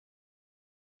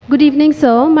Good evening,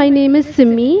 sir. My name is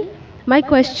Simi. My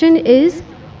question is,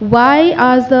 why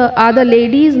are the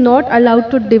ladies not allowed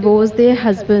to divorce their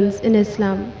husbands in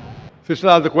Islam? Sister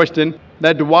asked the question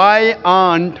that why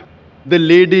aren't the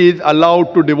ladies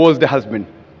allowed to divorce their husband?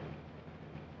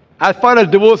 As far as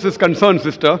divorce is concerned,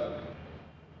 sister,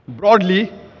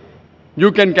 broadly,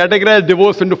 you can categorize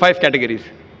divorce into 5 categories.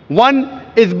 One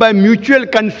is by mutual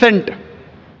consent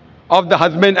of the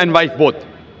husband and wife both.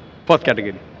 First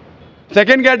category.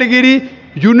 Second category,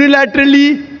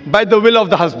 unilaterally by the will of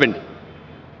the husband.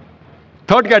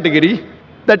 Third category,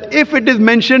 that if it is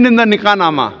mentioned in the nikah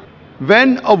nama,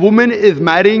 when a woman is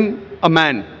marrying a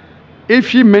man, if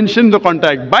she mentions the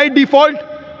contract, by default,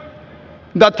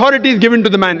 the authority is given to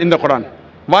the man in the Quran.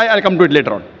 Why? I'll come to it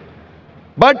later on.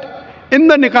 But in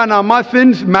the nikah nama,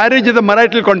 since marriage is a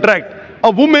marital contract,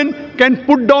 a woman can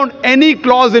put down any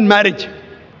clause in marriage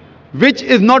which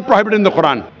is not prohibited in the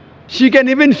Quran. She can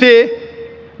even say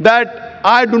that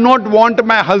I do not want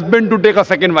my husband to take a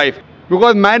second wife,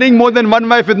 because marrying more than one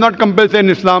wife is not compulsory in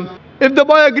Islam. If the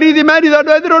boy agrees, he marries,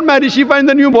 otherwise they don't marry. She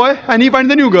finds a new boy and he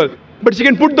finds a new girl. But she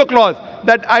can put the clause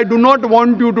that I do not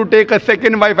want you to take a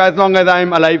second wife as long as I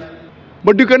am alive.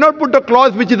 But you cannot put a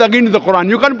clause which is against the Quran.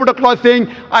 You can't put a clause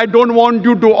saying I don't want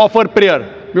you to offer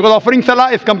prayer, because offering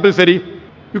salah is compulsory.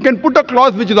 You can put a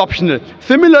clause which is optional.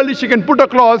 Similarly, she can put a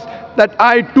clause that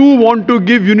I too want to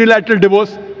give unilateral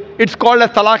divorce. It's called as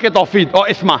talaq-e-tawfeed or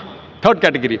isma. Third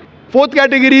category. Fourth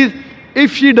category is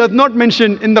if she does not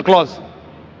mention in the clause,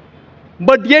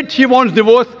 but yet she wants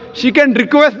divorce, she can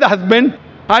request the husband,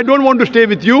 I don't want to stay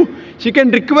with you. She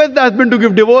can request the husband to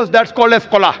give divorce. That's called as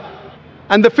qala.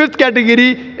 And the fifth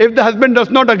category, if the husband does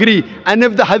not agree and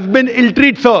if the husband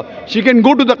ill-treats her, she can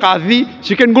go to the qazi,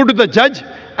 she can go to the judge,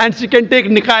 and she can take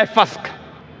nikah-e-fask.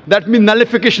 That means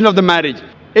nullification of the marriage.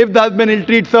 If the husband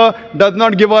ill-treats her, does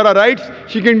not give her her rights,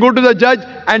 she can go to the judge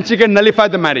and she can nullify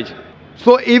the marriage.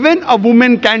 So even a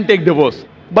woman can take divorce.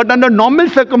 But under normal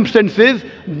circumstances,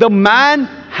 the man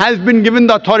has been given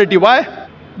the authority. Why?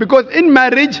 Because in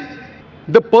marriage,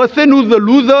 the person who's the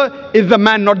loser is the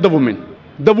man, not the woman.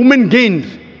 The woman gains.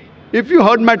 If you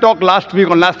heard my talk last week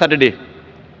on last Saturday,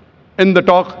 in the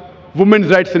talk, Women's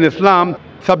Rights in Islam,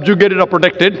 Subjugated or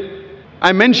Protected,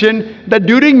 I mentioned that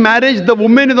during marriage, the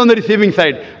woman is on the receiving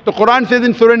side. The Quran says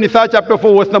in Surah Nisa, chapter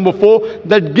 4, verse number 4,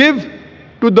 that give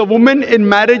to the woman in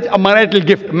marriage a marital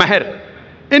gift, mahr.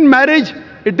 In marriage,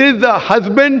 it is the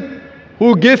husband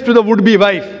who gives to the would-be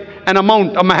wife an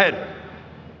amount, a mahr.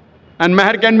 And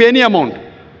mahr can be any amount.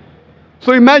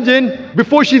 So imagine,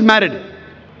 before she's married,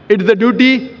 it's the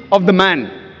duty of the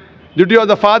man, duty of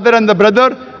the father and the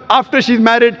brother. After she's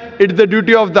married, it's the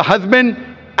duty of the husband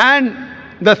and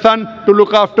the son to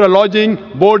look after lodging,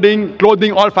 boarding,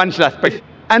 clothing, all financial aspects.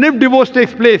 And if divorce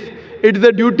takes place, it's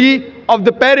the duty of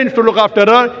the parents to look after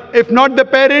her. If not the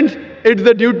parents, it's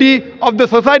the duty of the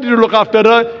society to look after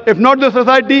her. If not the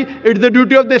society, it's the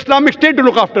duty of the Islamic State to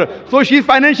look after her. So she's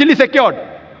financially secured.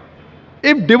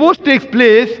 If divorce takes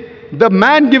place, the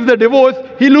man gives the divorce,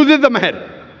 he loses the mahr.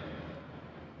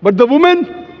 But the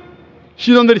woman,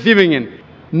 she's on the receiving end.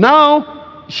 Now,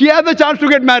 she has a chance to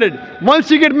get married. Once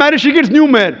she gets married, she gets new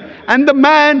mahr. And the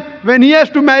man, when he has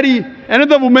to marry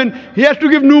another woman, he has to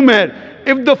give new mahr.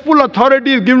 If the full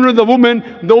authority is given to the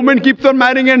woman keeps on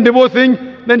marrying and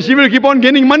divorcing, then she will keep on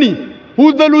gaining money.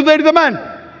 Who's the loser? Is the man.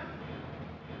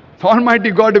 So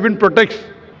Almighty God even protects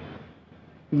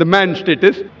the man's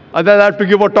status. Otherwise, I have to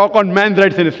give a talk on man's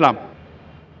rights in Islam.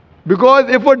 Because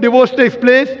if a divorce takes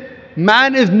place,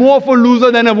 man is more of a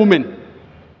loser than a woman,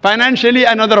 financially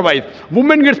and otherwise.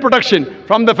 Woman gets protection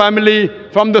from the family,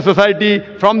 from the society,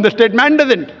 from the state. Man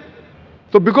doesn't.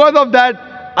 So because of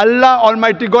that, Allah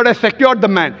Almighty God has secured the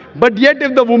man. But yet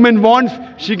if the woman wants,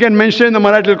 she can mention in the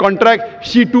marital contract,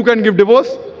 she too can give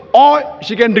divorce. Or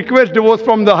she can request divorce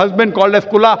from the husband, called as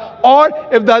kula. Or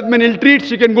if the husband ill-treats,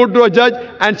 she can go to a judge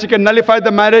and she can nullify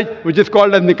the marriage, which is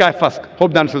called as nikah-e-fask.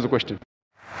 Hope that answers the question.